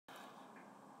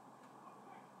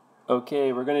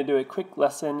Okay, we're going to do a quick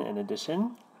lesson in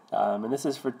addition, and this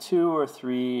is for 2 or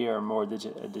 3 or more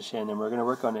digit addition, and we're going to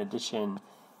work on addition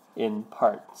in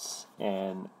parts,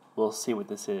 and we'll see what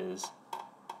this is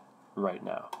right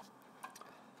now.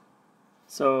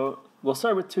 So we'll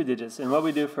start with 2 digits, and what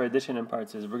we do for addition in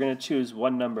parts is we're going to choose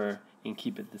one number and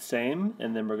keep it the same,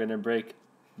 and then we're going to break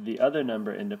the other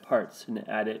number into parts and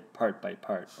add it part by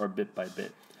part or bit by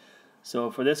bit.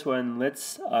 So for this one,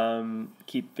 let's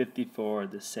keep 54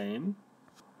 the same.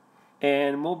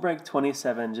 And we'll break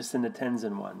 27 just into tens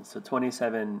and ones. So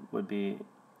 27 would be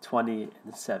 20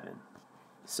 and 7.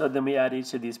 So then we add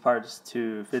each of these parts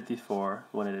to 54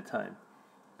 one at a time.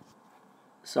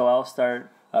 So I'll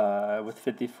start with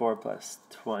 54 plus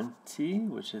 20,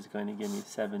 which is going to give me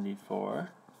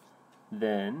 74.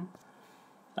 Then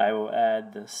I will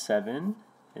add the 7,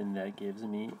 and that gives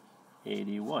me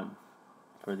 81.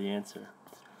 For the answer.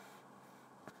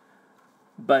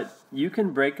 But you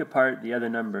can break apart the other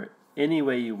number any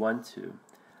way you want to.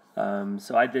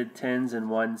 So I did tens and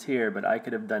ones here, but I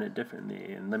could have done it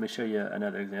differently. And let me show you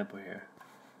another example here.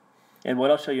 And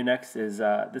what I'll show you next is,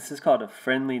 this is called a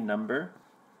friendly number.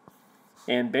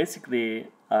 And basically,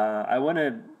 I want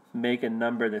to make a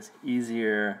number that's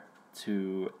easier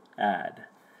to add.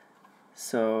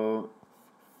 So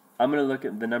I'm going to look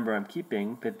at the number I'm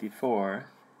keeping, 54.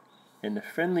 And the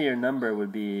friendlier number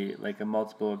would be like a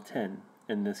multiple of 10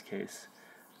 in this case.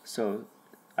 So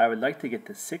I would like to get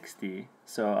to 60.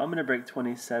 So I'm going to break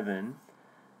 27.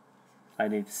 I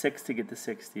need 6 to get to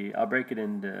 60. I'll break it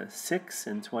into 6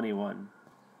 and 21.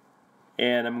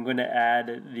 And I'm going to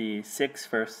add the 6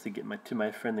 first to get to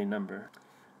my friendly number.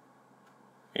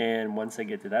 And once I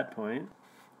get to that point,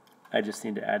 I just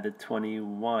need to add the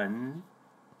 21,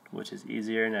 which is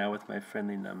easier now with my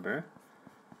friendly number.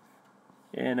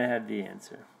 And I have the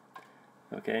answer.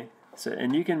 Okay, so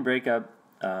and you can break up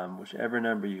whichever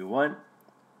number you want.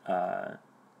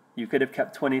 You could have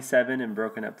kept 27 and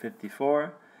broken up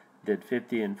 54, did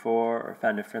 50 and 4, or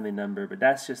found a friendly number, but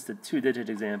that's just a 2-digit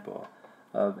example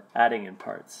of adding in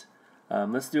parts.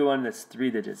 Let's do one that's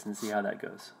 3 digits and see how that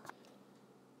goes.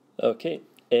 Okay,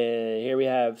 here we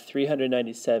have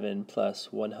 397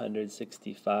 plus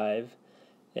 165,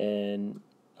 and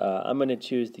I'm going to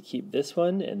choose to keep this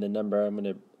one, and the number I'm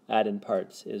going to add in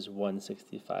parts is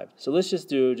 165. So let's just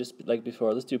do, just like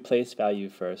before, let's do place value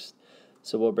first.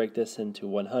 So we'll break this into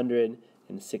 100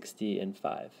 and 60 and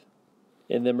 5.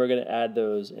 And then we're going to add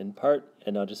those in part,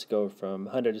 and I'll just go from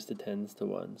hundreds to tens to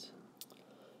ones.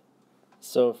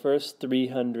 So first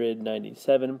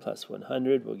 397 plus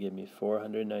 100 will give me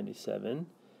 497.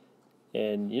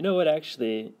 And you know what,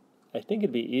 actually, I think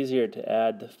it'd be easier to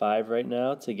add the 5 right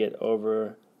now to get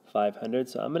over 500,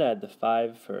 so I'm going to add the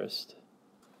 5 first,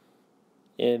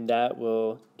 and that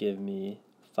will give me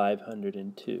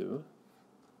 502.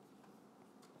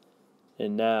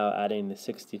 And now adding the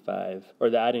 65,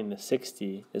 or adding the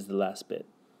 60 is the last bit,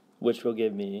 which will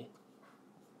give me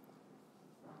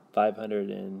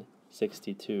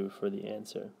 562 for the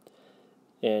answer.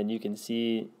 And you can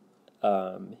see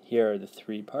here are the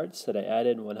 3 parts that I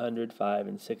added, 100, 5,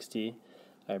 and 60.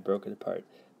 I broke it apart.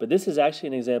 But this is actually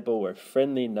an example where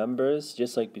friendly numbers,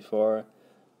 just like before,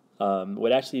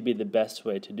 would actually be the best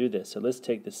way to do this. So let's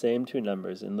take the same 2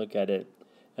 numbers and look at it,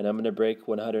 and I'm going to break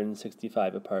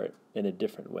 165 apart in a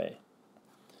different way.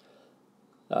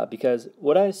 Because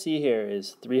what I see here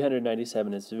is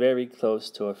 397 is very close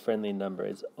to a friendly number.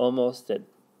 It's almost at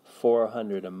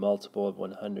 400, a multiple of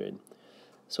 100.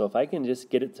 So if I can just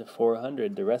get it to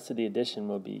 400, the rest of the addition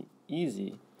will be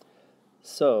easy.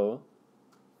 So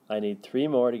I need 3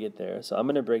 more to get there. So I'm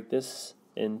going to break this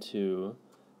into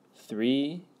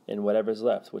 3 and whatever's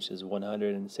left, which is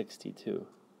 162.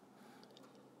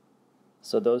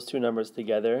 So those 2 numbers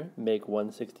together make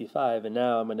 165, and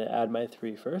now I'm going to add my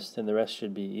 3 first, and the rest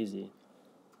should be easy.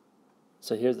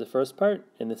 So here's the first part,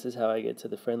 and this is how I get to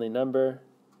the friendly number.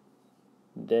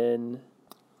 Then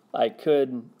I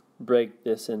could break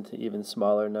this into even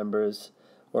smaller numbers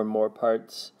or more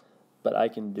parts, but I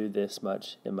can do this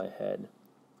much in my head.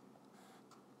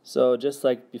 So just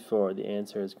like before, the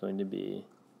answer is going to be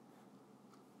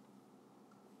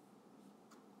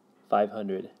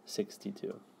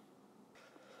 562.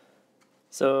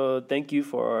 So thank you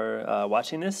for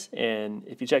watching this, and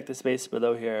if you check the space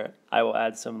below here, I will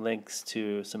add some links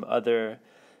to some other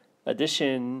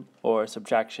addition or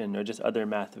subtraction or just other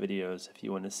math videos if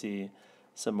you want to see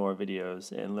some more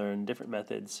videos and learn different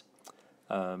methods.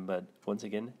 But once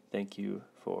again, thank you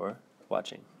for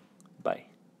watching. Bye.